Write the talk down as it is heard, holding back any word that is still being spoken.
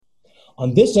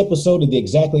On this episode of the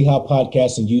Exactly How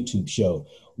podcast and YouTube show,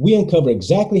 we uncover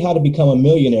exactly how to become a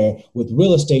millionaire with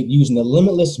real estate using the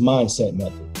limitless mindset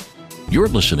method. You're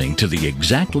listening to the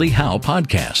Exactly How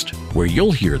podcast, where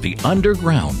you'll hear the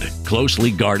underground,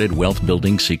 closely guarded wealth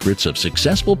building secrets of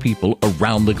successful people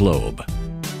around the globe.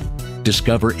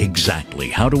 Discover exactly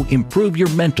how to improve your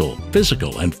mental,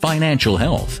 physical, and financial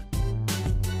health.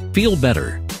 Feel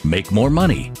better, make more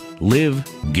money, live,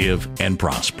 give, and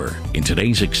prosper in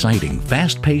today's exciting,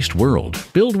 fast-paced world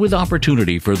filled with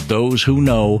opportunity for those who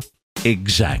know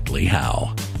exactly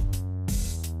how.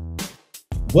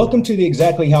 Welcome to the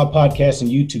Exactly How podcast and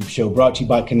YouTube show brought to you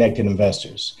by Connected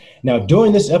Investors. Now,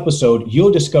 during this episode, you'll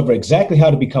discover exactly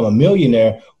how to become a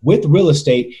millionaire with real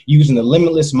estate using the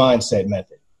limitless mindset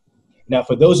method. Now,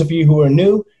 for those of you who are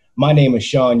new, my name is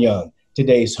Sean Young,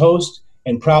 today's host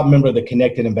and proud member of the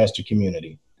Connected Investor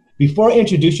community. Before I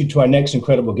introduce you to our next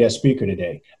incredible guest speaker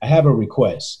today, I have a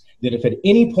request that if at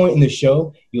any point in the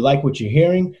show you like what you're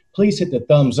hearing, please hit the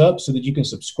thumbs up so that you can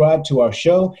subscribe to our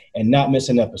show and not miss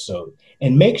an episode.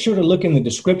 And make sure to look in the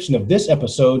description of this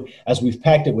episode as we've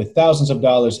packed it with thousands of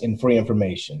dollars in free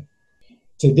information.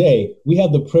 Today, we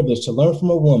have the privilege to learn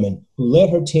from a woman who led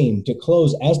her team to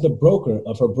close as the broker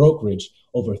of her brokerage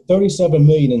over $37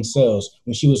 million in sales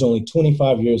when she was only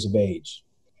 25 years of age.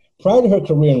 Prior to her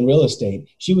career in real estate,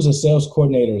 she was a sales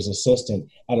coordinator's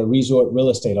assistant at a resort real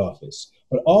estate office.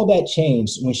 But all that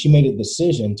changed when she made a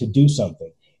decision to do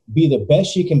something, be the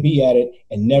best she can be at it,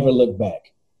 and never look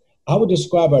back. I would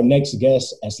describe our next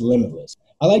guest as limitless.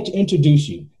 I'd like to introduce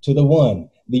you to the one,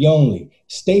 the only,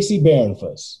 Stacey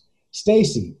Barenfuss.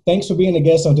 Stacey, thanks for being a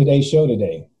guest on today's show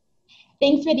today.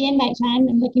 Thanks for the invite, Sean.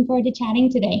 I'm looking forward to chatting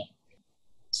today.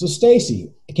 So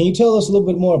Stacey, can you tell us a little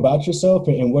bit more about yourself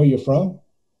and where you're from?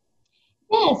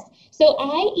 Yes. So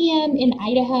I am in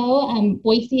Idaho,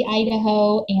 Boise,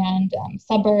 Idaho, and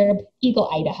suburb Eagle,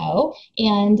 Idaho.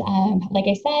 And like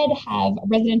I said, have a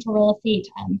residential real estate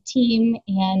team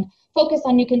and focus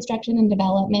on new construction and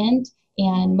development.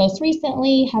 And most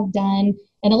recently have done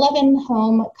an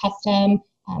 11-home custom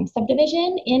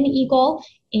subdivision in Eagle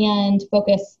and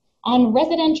focus on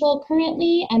residential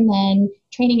currently, and then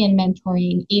training and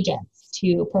mentoring agents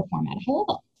to perform at a high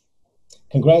level.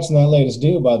 Congrats on that latest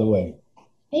deal, by the way.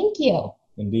 Thank you.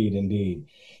 Indeed, indeed.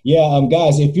 Yeah,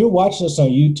 guys, if you're watching us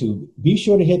on YouTube, be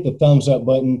sure to hit the thumbs up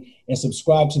button and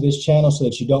subscribe to this channel so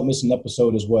that you don't miss an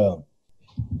episode as well.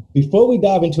 Before we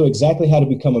dive into exactly how to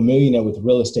become a millionaire with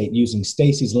real estate using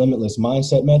Stacey's limitless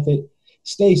mindset method,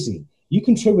 Stacey, you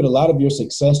contribute a lot of your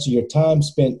success to your time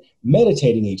spent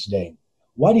meditating each day.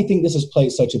 Why do you think this has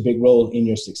played such a big role in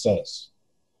your success?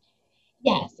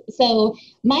 Yes. So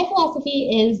my philosophy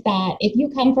is that if you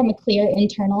come from a clear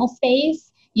internal space,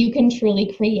 you can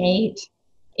truly create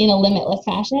in a limitless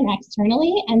fashion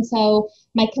externally. And so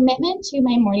my commitment to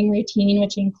my morning routine,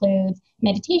 which includes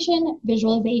meditation,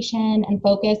 visualization, and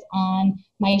focus on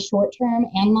my short-term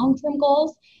and long-term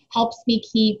goals, helps me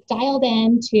keep dialed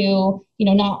in to,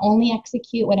 not only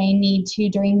execute what I need to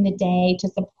during the day to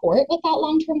support what that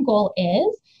long-term goal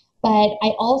is, but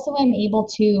I also am able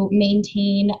to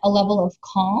maintain a level of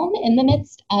calm in the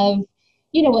midst of,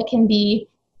 what can be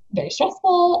very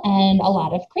stressful and a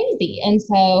lot of crazy. And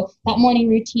so that morning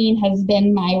routine has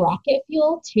been my rocket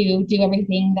fuel to do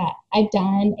everything that I've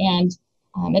done. And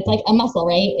it's like a muscle,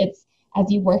 right? It's as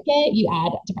you work it, you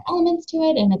add different elements to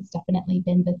it. And it's definitely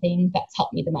been the thing that's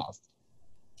helped me the most.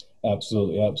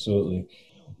 Absolutely. Absolutely.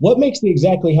 What makes the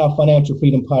Exactly How Financial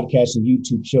Freedom podcast and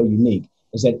YouTube show unique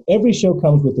is that every show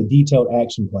comes with a detailed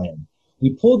action plan.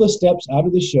 We pull the steps out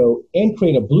of the show and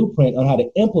create a blueprint on how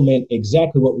to implement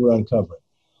exactly what we're uncovering.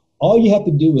 All you have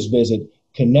to do is visit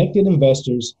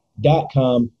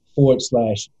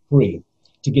connectedinvestors.com/free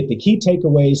to get the key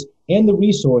takeaways and the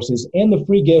resources and the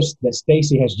free gifts that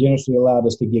Stacey has generously allowed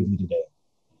us to give you today.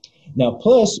 Now,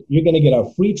 plus, you're going to get our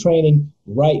free training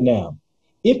right now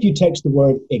if you text the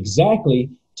word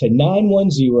exactly to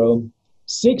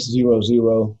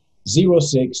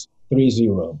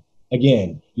 910-600-0630.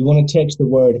 Again, you want to text the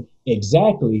word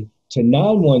exactly to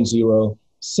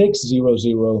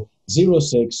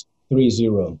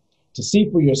 910-600-0630 to see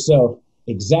for yourself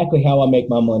exactly how I make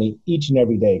my money each and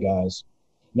every day, guys.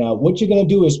 Now, what you're going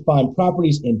to do is find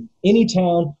properties in any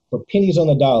town for pennies on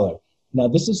the dollar. Now,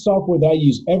 this is software that I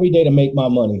use every day to make my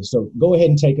money, so go ahead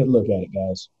and take a look at it,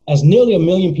 guys. As nearly 1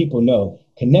 million people know,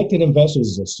 Connected Investors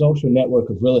is a social network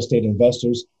of real estate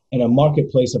investors and a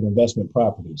marketplace of investment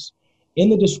properties. In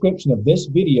the description of this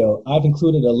video, I've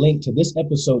included a link to this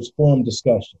episode's forum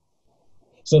discussion.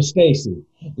 So Stacey,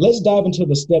 let's dive into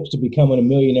the steps to becoming a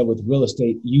millionaire with real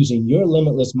estate using your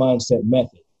limitless mindset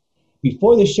method.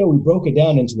 Before the show, we broke it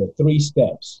down into the 3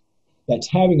 steps. That's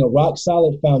having a rock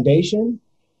solid foundation,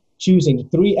 choosing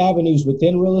 3 avenues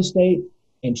within real estate,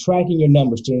 and tracking your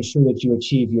numbers to ensure that you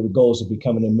achieve your goals of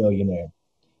becoming a millionaire.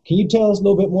 Can you tell us a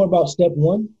little bit more about step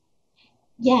 1?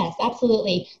 Yes,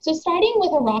 absolutely. So starting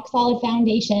with a rock solid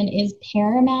foundation is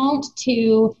paramount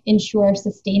to ensure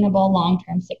sustainable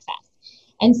long-term success.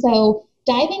 And so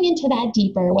diving into that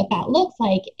deeper, what that looks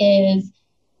like is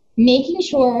making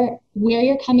sure where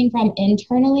you're coming from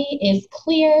internally is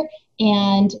clear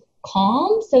and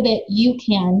calm so that you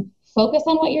can focus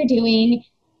on what you're doing,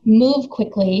 move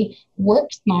quickly,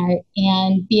 work smart,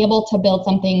 and be able to build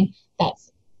something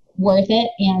that's worth it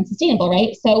and sustainable,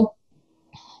 right? So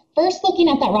first, looking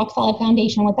at that rock solid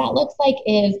foundation, what that looks like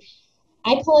is,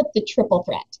 I call it the triple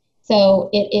threat. So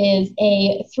it is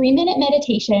a 3-minute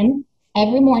meditation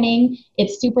every morning.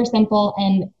 It's super simple.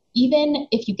 And even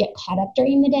if you get caught up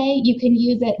during the day, you can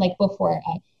use it like before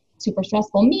a super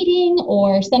stressful meeting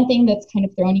or something that's kind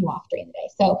of thrown you off during the day.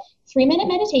 So 3-minute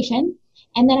meditation.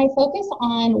 And then I focus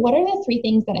on what are the 3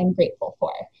 things that I'm grateful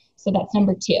for. So that's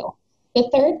number 2. The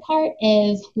third part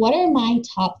is, what are my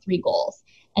top 3 goals?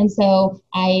 And so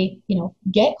I,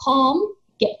 get calm,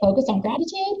 get focused on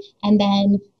gratitude, and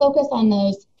then focus on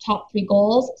those top 3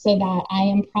 goals so that I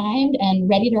am primed and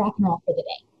ready to rock and roll for the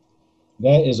day.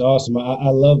 That is awesome. I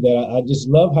love that. I just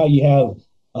love how you have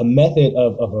a method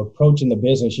of approaching the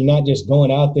business. You're not just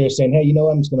going out there saying, hey,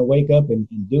 I'm just going to wake up and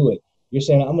do it. You're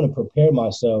saying, I'm going to prepare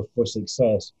myself for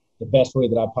success the best way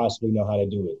that I possibly know how to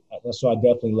do it. So I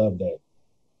definitely love that.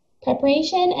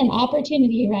 Preparation and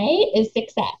opportunity, right, is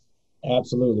success.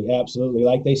 Absolutely. Absolutely.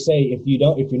 Like they say, if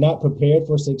you're not prepared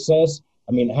for success,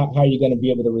 how are you going to be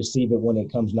able to receive it when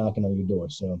it comes knocking on your door?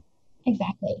 So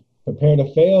exactly. Prepare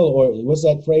to fail, or what's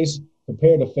that phrase?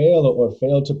 Prepare to fail or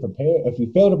fail to prepare. If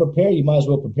you fail to prepare, you might as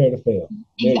well prepare to fail.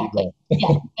 Exactly. Yeah,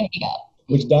 there you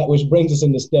Which go. which brings us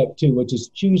into step 2, which is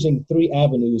choosing 3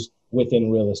 avenues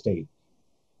within real estate.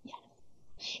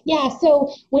 Yeah,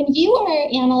 so when you are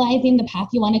analyzing the path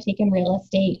you want to take in real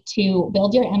estate to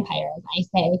build your empire, as I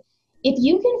say, if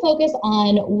you can focus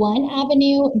on one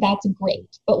avenue, that's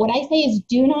great. But what I say is,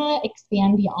 do not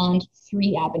expand beyond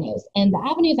 3 avenues. And the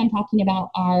avenues I'm talking about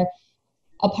are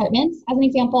apartments, as an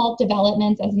example,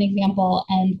 developments, as an example,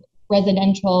 and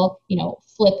residential,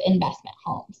 flip investment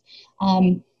homes.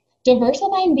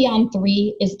 Diversifying beyond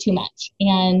 3 is too much,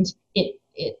 and it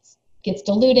gets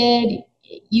diluted.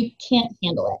 You can't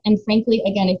handle it. And frankly,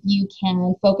 again, if you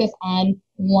can focus on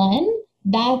one,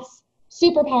 that's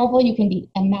super powerful. You can be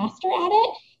a master at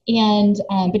it,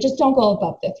 and but just don't go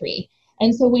above the 3.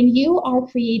 And so when you are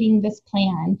creating this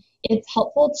plan, it's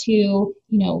helpful to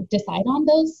decide on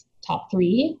those top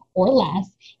 3 or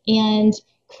less, and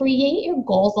create your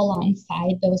goals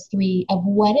alongside those 3 of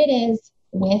what it is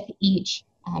with each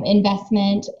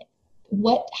investment.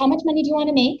 How much money do you want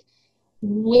to make?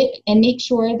 And make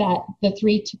sure that the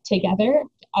 3 together,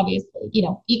 obviously,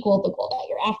 equal the goal that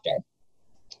you're after.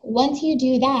 Once you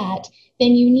do that,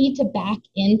 then you need to back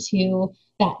into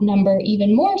that number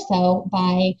even more so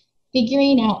by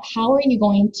figuring out how are you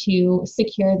going to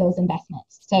secure those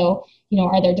investments. So,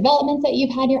 are there developments that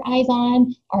you've had your eyes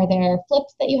on? Are there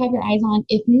flips that you have your eyes on?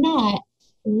 If not,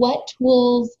 what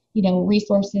tools,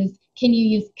 resources can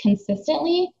you use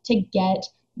consistently to get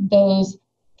those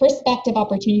prospective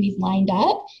opportunities lined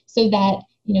up so that,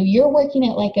 you're working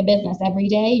it like a business every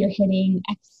day. You're hitting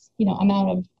X,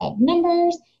 amount of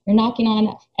numbers. You're knocking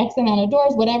on X amount of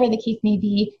doors, whatever the case may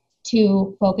be,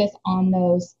 to focus on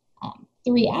those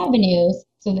 3 avenues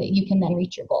so that you can then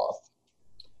reach your goals.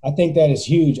 I think that is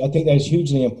huge. I think that is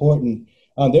hugely important.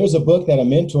 There's a book that a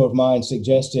mentor of mine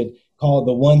suggested called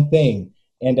The One Thing.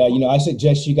 And, I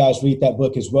suggest you guys read that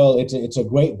book as well. It's a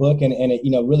great book, and it,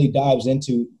 really dives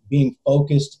into being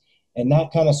focused and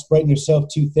not kind of spreading yourself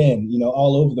too thin,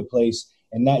 all over the place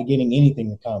and not getting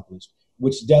anything accomplished,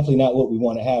 which is definitely not what we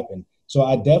want to happen. So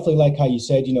I definitely like how you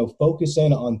said, focus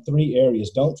in on 3 areas.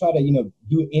 Don't try to,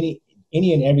 do any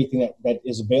and everything that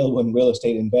is available in real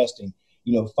estate investing.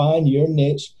 Find your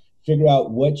niche, figure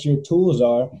out what your tools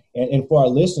are. And for our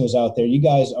listeners out there, you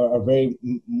guys are very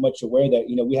much aware that,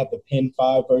 we have the Pen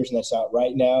 5 version that's out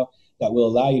right now that will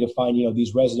allow you to find,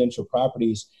 these residential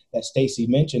properties that Stacy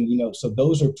mentioned, so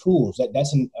those are tools.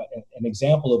 That's an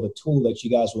example of a tool that you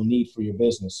guys will need for your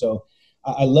business. So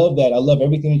I love that. I love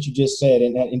everything that you just said,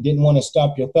 and didn't want to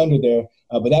stop your thunder there.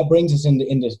 But that brings us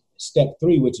into step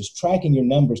 3, which is tracking your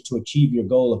numbers to achieve your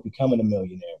goal of becoming a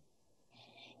millionaire.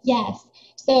 Yes.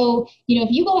 So, if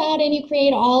you go out and you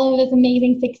create all of this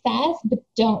amazing success, but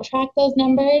don't track those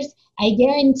numbers, I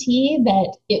guarantee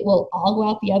that it will all go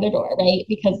out the other door, right?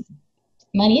 Because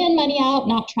money in, money out,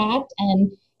 not tracked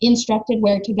and instructed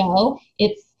where to go,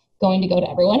 it's going to go to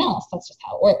everyone else. That's just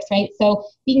how it works, right? So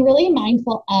being really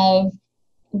mindful of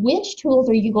which tools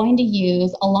are you going to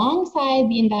use alongside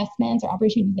the investments or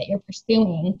opportunities that you're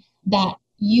pursuing that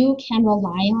you can rely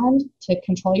on to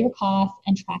control your costs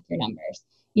and track your numbers.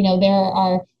 There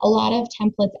are a lot of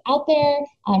templates out there,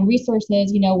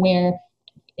 resources, where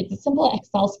it's a simple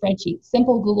Excel spreadsheet,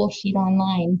 simple Google Sheet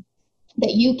online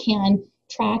that you can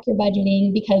track your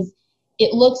budgeting, because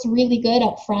it looks really good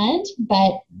up front,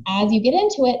 but as you get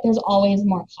into it, there's always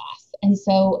more costs. And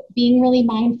so being really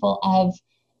mindful of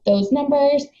those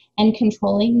numbers and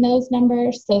controlling those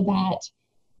numbers so that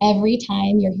every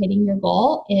time you're hitting your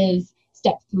goal is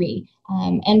step 3.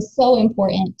 And so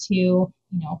important to,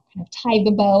 kind of tie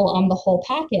the bow on the whole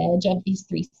package of these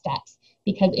 3 steps.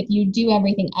 Because if you do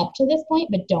everything up to this point,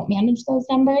 but don't manage those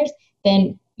numbers,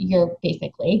 then you're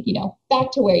basically,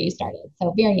 back to where you started.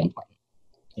 So very important.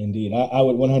 Indeed. I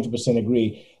would 100%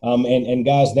 agree. And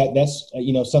guys, that's,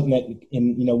 something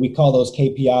that we call those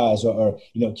KPIs or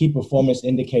key performance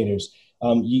indicators.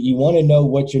 You want to know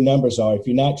what your numbers are. If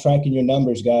you're not tracking your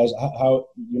numbers, guys, how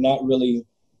you're not really,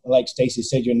 like Stacey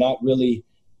said, you're not really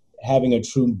having a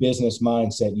true business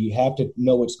mindset. You have to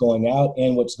know what's going out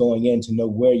and what's going in to know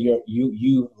where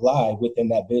you lie within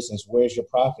that business. Where's your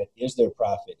profit? Is there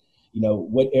profit?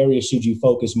 What areas should you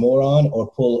focus more on or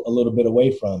pull a little bit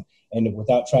away from? And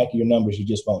without tracking your numbers, you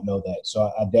just won't know that.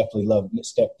 So I definitely love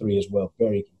step 3 as well.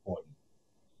 Very important.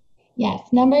 Yes,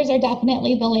 numbers are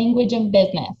definitely the language of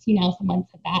business. Someone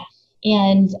said that.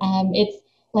 And it's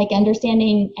like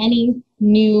understanding any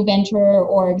new venture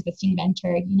or existing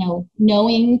venture,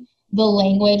 knowing the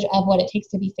language of what it takes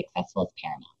to be successful is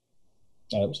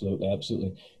paramount. Absolutely.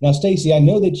 Absolutely. Now, Stacey, I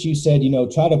know that you said,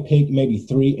 try to pick maybe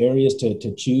 3 areas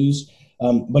to choose.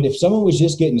 But if someone was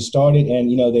just getting started and,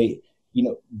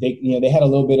 they had a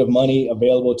little bit of money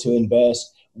available to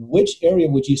invest, which area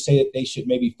would you say that they should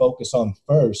maybe focus on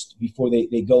first before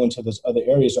they go into those other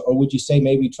areas? Or would you say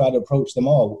maybe try to approach them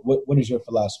all? What is your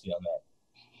philosophy on that?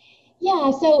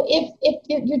 Yeah, so if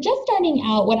you're just starting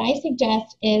out, what I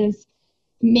suggest is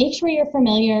make sure you're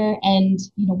familiar and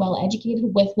well educated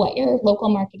with what your local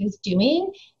market is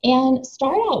doing, and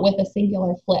start out with a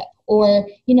singular flip. Or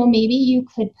maybe you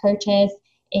could purchase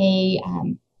a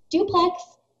duplex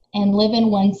and live in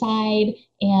one side,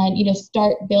 and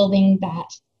start building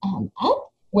that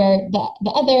up, where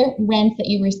the other rents that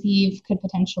you receive could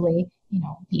potentially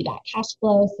be that cash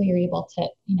flow, so you're able to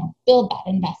build that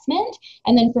investment,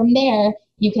 and then from there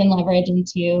you can leverage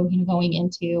into going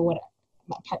into whatever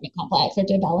apartment complex or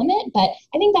development. But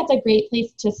I think that's a great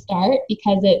place to start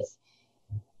because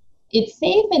it's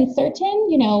safe and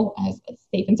certain, as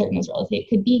safe and certain as real estate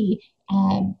could be,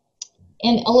 and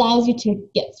allows you to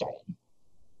get started.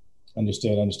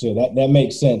 Understood. That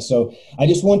makes sense. So I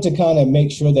just want to kind of make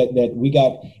sure that we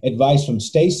got advice from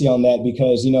Stacey on that,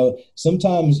 because,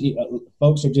 sometimes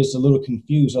folks are just a little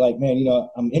confused. They're like, man,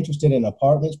 I'm interested in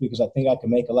apartments because I think I can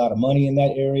make a lot of money in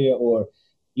that area, or,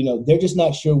 they're just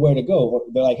not sure where to go. Or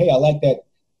they're like, hey, I like that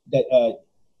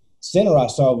center I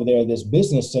saw over there, this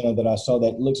business center that I saw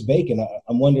that looks vacant.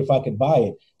 I'm wondering if I could buy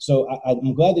it. So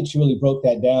I'm glad that you really broke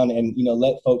that down and,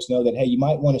 let folks know that, hey, you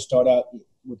might want to start out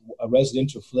with a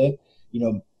residential flip,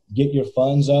 get your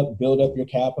funds up, build up your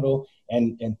capital,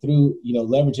 and through,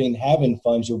 leveraging, having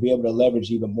funds, you'll be able to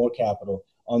leverage even more capital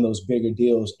on those bigger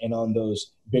deals and on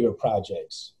those bigger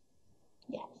projects.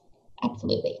 Yes,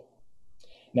 absolutely.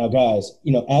 Now, guys,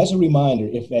 as a reminder,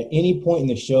 if at any point in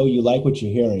the show you like what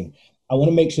you're hearing, I want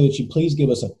to make sure that you please give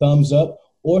us a thumbs up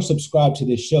or subscribe to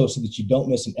this show so that you don't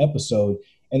miss an episode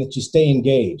and that you stay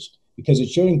engaged, because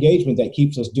it's your engagement that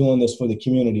keeps us doing this for the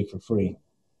community for free.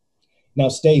 Now,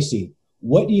 Stacey,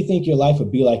 what do you think your life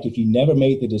would be like if you never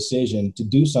made the decision to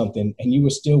do something and you were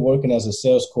still working as a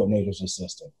sales coordinator's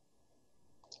assistant?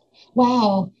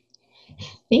 Wow.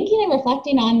 Thinking and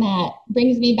reflecting on that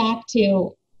brings me back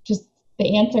to just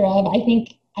the answer of, I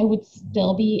think I would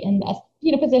still be in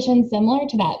a position similar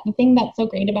to that. The thing that's so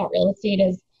great about real estate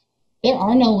is there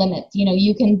are no limits.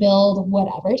 You can build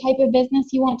whatever type of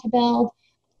business you want to build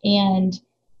and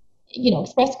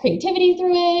express creativity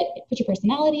through it, put your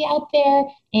personality out there.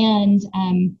 And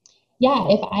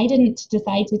if I didn't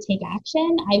decide to take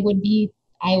action, I would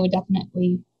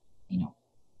definitely,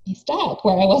 be stuck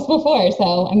where I was before.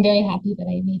 So I'm very happy that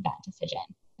I made that decision.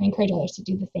 I encourage others to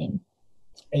do the same.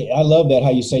 Hey, I love that,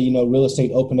 how you say, real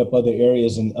estate opened up other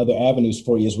areas and other avenues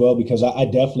for you as well, because I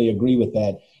definitely agree with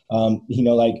that.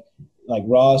 Like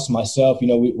Ross, myself,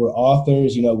 we're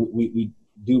authors, we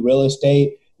do real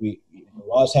estate.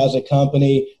 Ross has a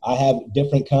company. I have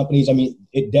different companies. I mean,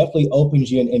 it definitely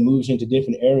opens you and moves you into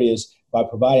different areas by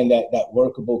providing that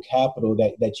workable capital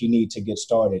that you need to get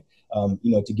started.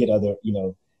 to get other,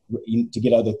 to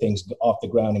get other things off the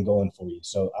ground and going for you.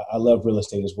 So I love real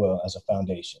estate as well as a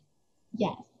foundation.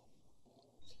 Yes.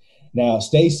 Now,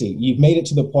 Stacy, you've made it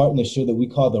to the part in the show that we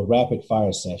call the rapid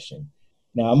fire session.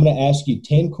 Now, I'm going to ask you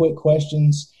 10 quick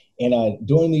questions. And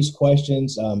during these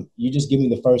questions, you just give me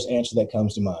the first answer that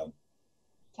comes to mind.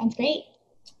 Sounds great.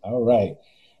 All right.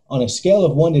 On a scale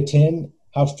of 1 to 10,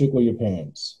 how strict were your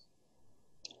parents?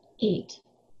 8.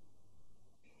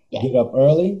 Yes. Get up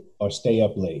early or stay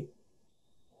up late?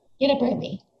 Get up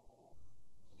early.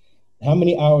 How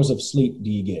many hours of sleep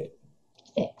do you get?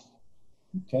 6.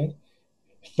 Okay.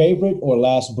 Favorite or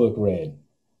last book read?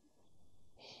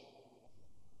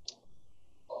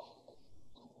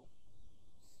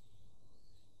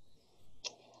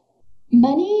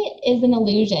 Money is an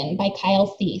Illusion by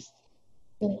Kyle Cease.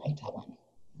 Really liked that one.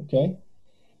 Okay.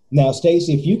 Now,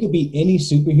 Stacy, if you could be any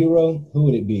superhero, who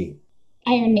would it be?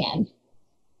 Iron Man.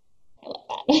 I love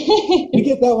that. We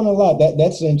get that one a lot.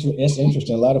 That's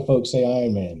interesting. A lot of folks say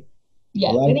Iron Man.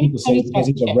 Yeah, a lot of people say because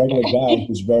he's a regular guy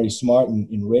who's very smart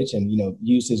and rich and,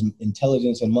 use his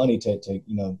intelligence and money to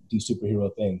do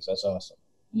superhero things. That's awesome.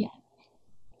 Yeah.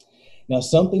 Now,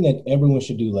 something that everyone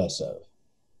should do less of.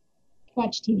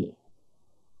 Watch TV.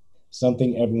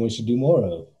 Something everyone should do more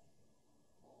of.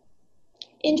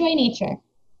 Enjoy nature.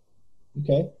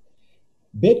 Okay.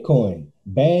 Bitcoin,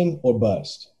 bang or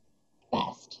bust?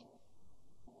 Best.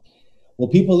 Will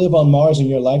people live on Mars in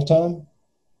your lifetime?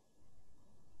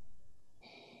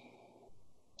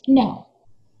 No.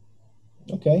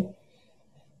 Okay.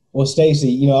 Well,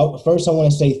 Stacy, first I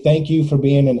want to say thank you for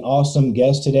being an awesome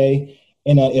guest today.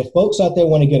 And if folks out there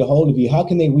want to get a hold of you, how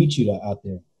can they reach you out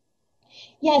there?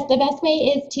 Yes, the best way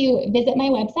is to visit my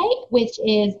website, which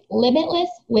is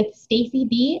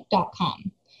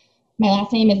limitlesswithstacyb.com. My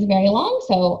last name is very long,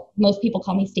 so most people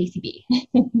call me Stacy B.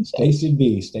 Stacy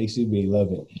B,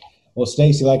 love it. Well,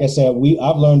 Stacy, like I said,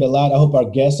 I've learned a lot. I hope our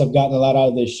guests have gotten a lot out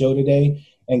of this show today.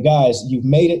 And guys, you've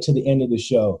made it to the end of the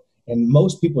show, and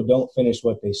most people don't finish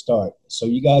what they start. So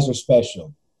you guys are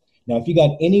special. Now, if you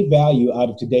got any value out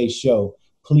of today's show,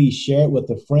 please share it with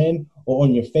a friend or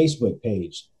on your Facebook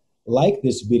page. Like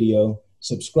this video,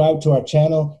 subscribe to our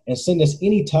channel, and send us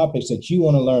any topics that you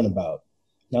want to learn about.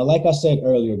 Now, like I said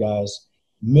earlier, guys,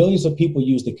 millions of people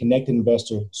use the Connected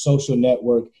Investor social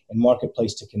network and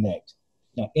marketplace to connect.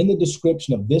 Now, in the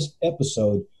description of this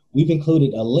episode, we've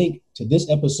included a link to this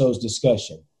episode's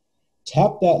discussion.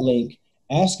 Tap that link,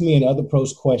 ask me and other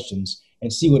pros questions,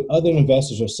 and see what other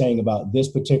investors are saying about this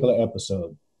particular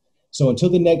episode. So until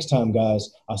the next time, guys,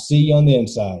 I'll see you on the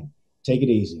inside. Take it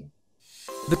easy.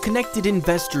 The Connected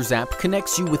Investors app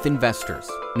connects you with investors,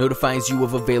 notifies you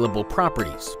of available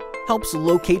properties, helps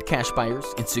locate cash buyers,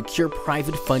 and secure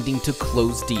private funding to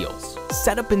close deals.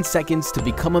 Set up in seconds to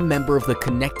become a member of the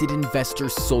Connected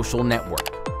Investors social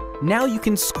network. Now you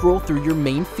can scroll through your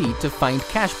main feed to find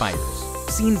cash buyers,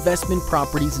 see investment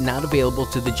properties not available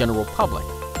to the general public,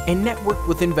 and network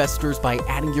with investors by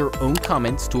adding your own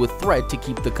comments to a thread to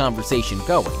keep the conversation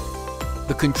going.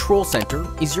 The Control Center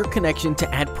is your connection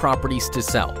to add properties to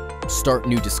sell, start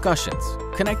new discussions,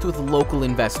 connect with local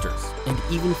investors, and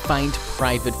even find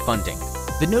private funding.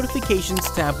 The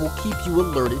Notifications tab will keep you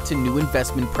alerted to new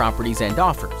investment properties and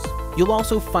offers. You'll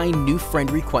also find new friend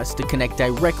requests to connect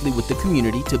directly with the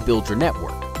community to build your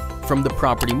network. From the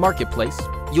property marketplace,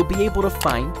 you'll be able to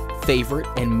find, favorite,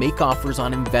 and make offers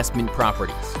on investment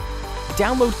properties.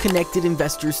 Download Connected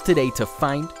Investors today to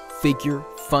find, figure,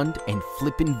 fund, and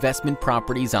flip investment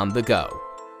properties on the go.